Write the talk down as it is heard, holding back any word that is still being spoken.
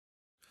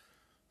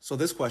So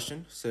this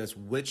question says,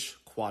 which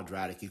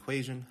quadratic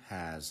equation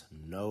has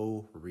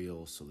no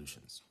real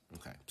solutions?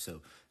 Okay,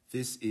 so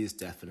this is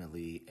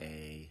definitely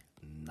a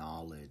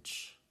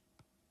knowledge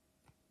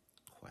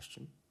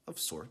question of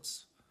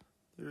sorts.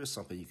 There is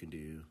something you can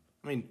do.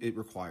 I mean, it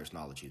requires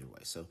knowledge either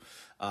way. So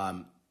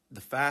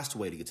the fast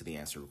way to get to the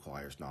answer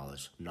requires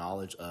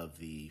knowledge of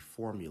the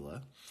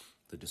formula,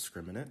 the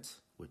discriminant,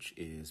 which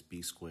is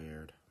b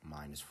squared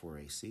minus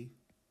 4ac.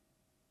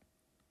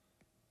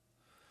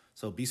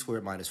 So b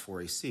squared minus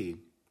 4ac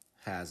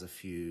has a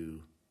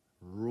few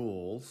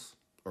rules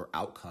or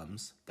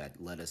outcomes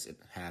that let us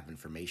have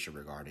information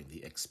regarding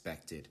the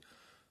expected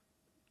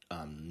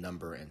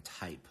number and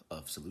type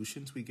of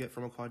solutions we get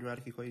from a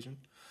quadratic equation.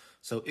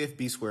 So if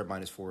b squared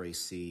minus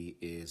 4ac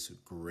is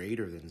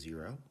greater than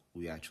 0,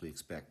 we actually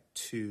expect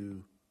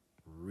 2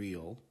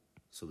 real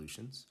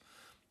solutions.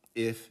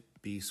 If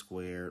b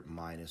squared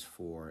minus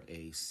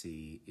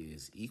 4ac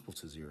is equal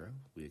to 0,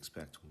 we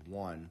expect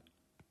 1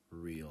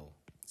 real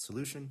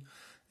solution.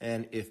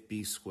 And if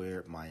b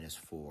squared minus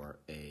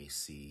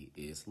 4ac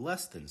is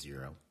less than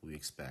 0, we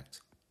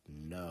expect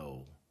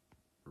no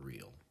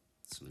real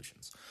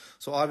solutions.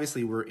 So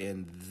obviously we're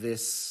in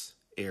this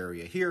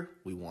area here.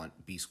 We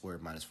want b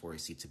squared minus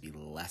 4ac to be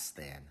less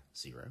than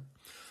 0.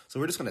 So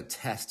we're just going to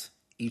test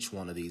each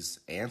one of these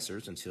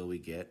answers until we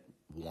get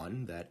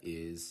one that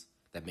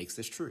makes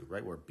this true,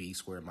 right? Where b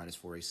squared minus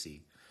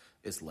 4ac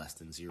is less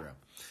than 0.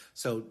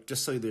 So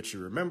just so that you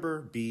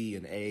remember, b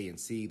and a and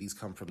c, these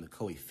come from the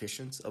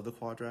coefficients of the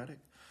quadratic.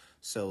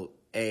 So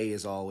a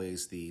is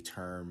always the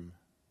term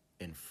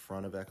in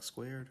front of x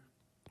squared,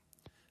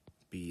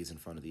 b is in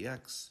front of the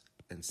x,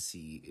 and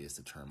c is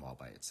the term all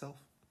by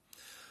itself.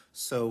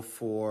 So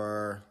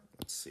for,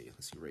 let's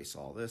erase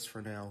all this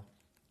for now.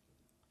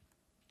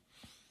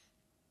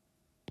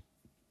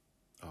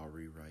 I'll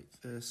rewrite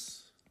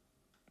this.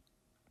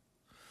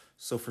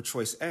 So for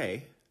choice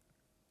A,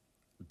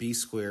 b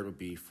squared would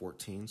be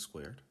 14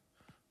 squared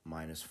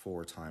minus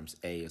 4 times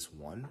a is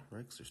 1, right?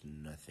 Because there's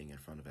nothing in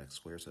front of x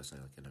squared, so that's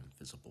like an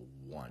invisible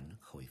 1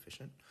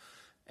 coefficient.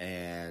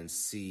 And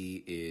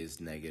c is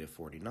negative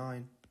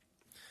 49.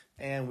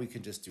 And we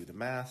can just do the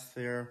math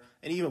there.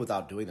 And even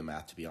without doing the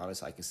math, to be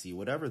honest, I can see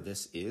whatever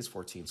this is,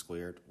 14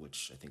 squared,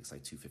 which I think is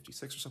like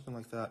 256 or something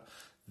like that,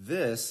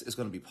 this is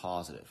going to be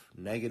positive.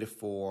 Negative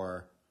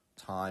 4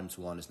 times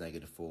 1 is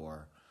negative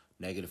 4.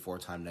 Negative 4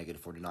 times negative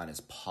 49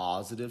 is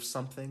positive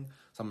something.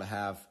 So I'm going to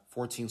have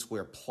 14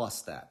 squared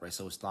plus that, right?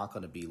 So it's not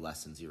going to be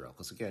less than 0.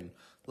 Because again,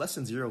 less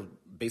than 0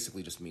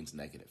 basically just means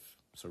negative.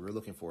 So we're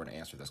looking for an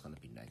answer that's going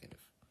to be negative.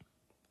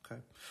 Okay.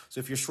 So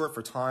if you're short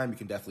for time, you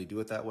can definitely do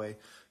it that way.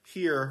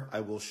 Here, I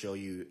will show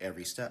you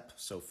every step.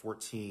 So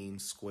 14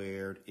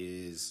 squared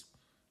is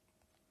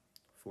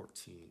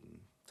 14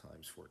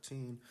 times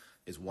 14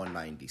 is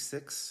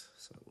 196.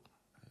 So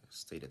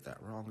stated that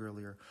wrong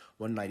earlier.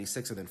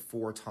 196, and then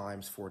 4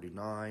 times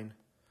 49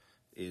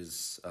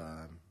 is,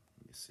 let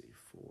me see,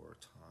 4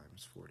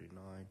 times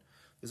 49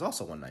 is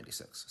also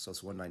 196. So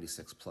it's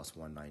 196 plus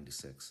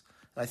 196.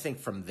 And I think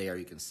from there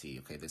you can see,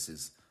 okay, this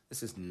is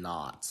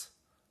not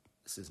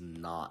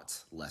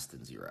less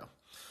than 0.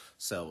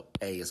 So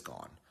A is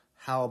gone.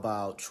 How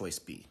about choice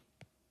B?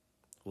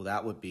 Well,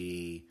 that would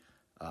be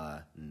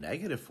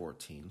negative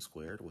 14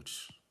 squared,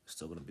 which is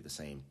still going to be the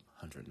same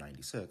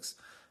 196,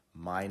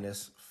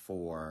 minus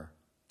 4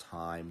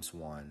 times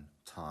 1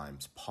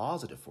 times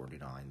positive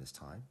 49 this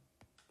time.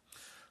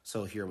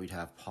 So here we'd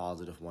have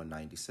positive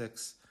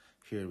 196.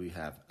 Here we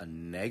have a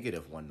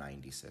negative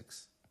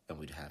 196, and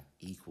we'd have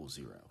equal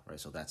 0, right?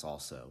 So that's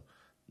also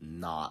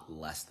not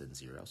less than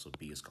 0, so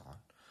B is gone.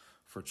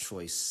 For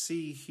choice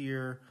C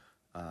here,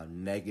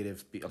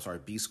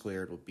 b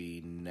squared would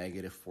be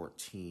negative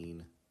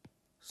 14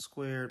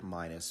 squared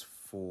minus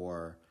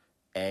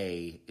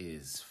 4a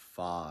is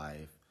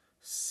 5.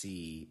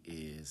 C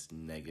is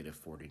negative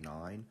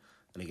 49.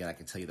 And again, I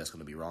can tell you that's going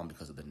to be wrong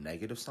because of the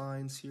negative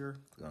signs here.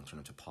 They're going to turn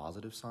into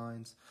positive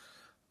signs.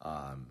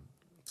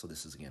 So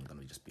this is, again, going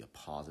to just be a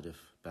positive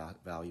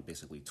value,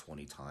 basically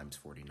 20 times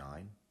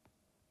 49.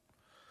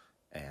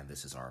 And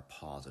this is our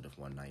positive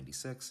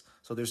 196.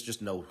 So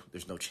there's no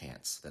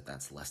chance that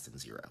that's less than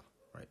 0,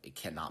 right? It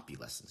cannot be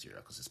less than 0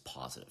 because it's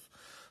positive.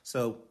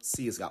 So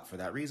C is out for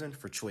that reason.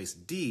 For choice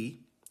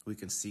D, we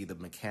can see the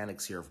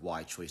mechanics here of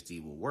why choice D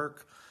will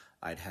work.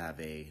 I'd have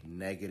a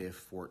negative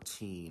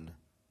 14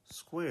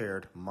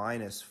 squared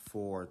minus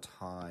 4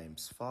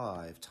 times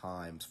 5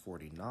 times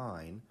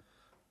 49,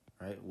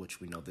 right? Which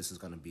we know this is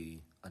going to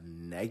be a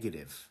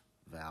negative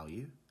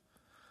value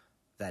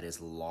that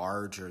is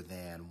larger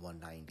than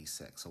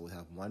 196. So we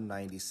have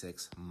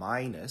 196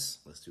 minus,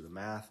 let's do the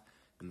math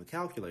in the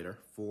calculator,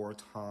 4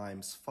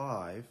 times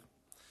 5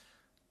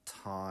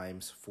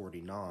 times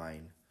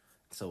 49.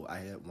 So I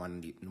had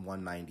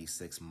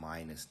 196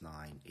 minus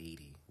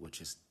 980,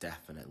 which is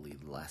definitely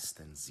less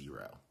than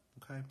 0.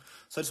 Okay,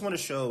 so I just want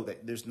to show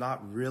that there's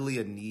not really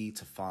a need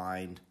to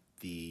find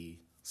the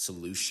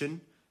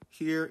solution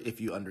here if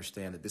you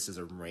understand that this is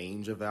a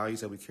range of values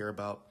that we care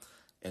about,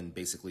 and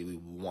basically we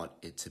want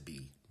it to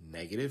be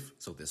negative.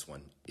 So this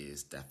one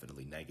is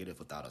definitely negative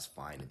without us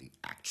finding the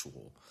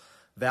actual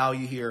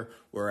value here,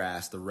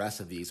 whereas the rest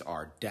of these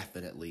are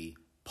definitely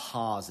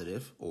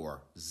positive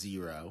or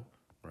 0,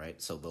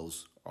 right? So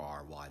those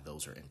are why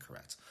those are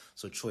incorrect.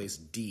 So choice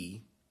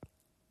D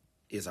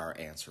is our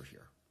answer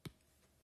here.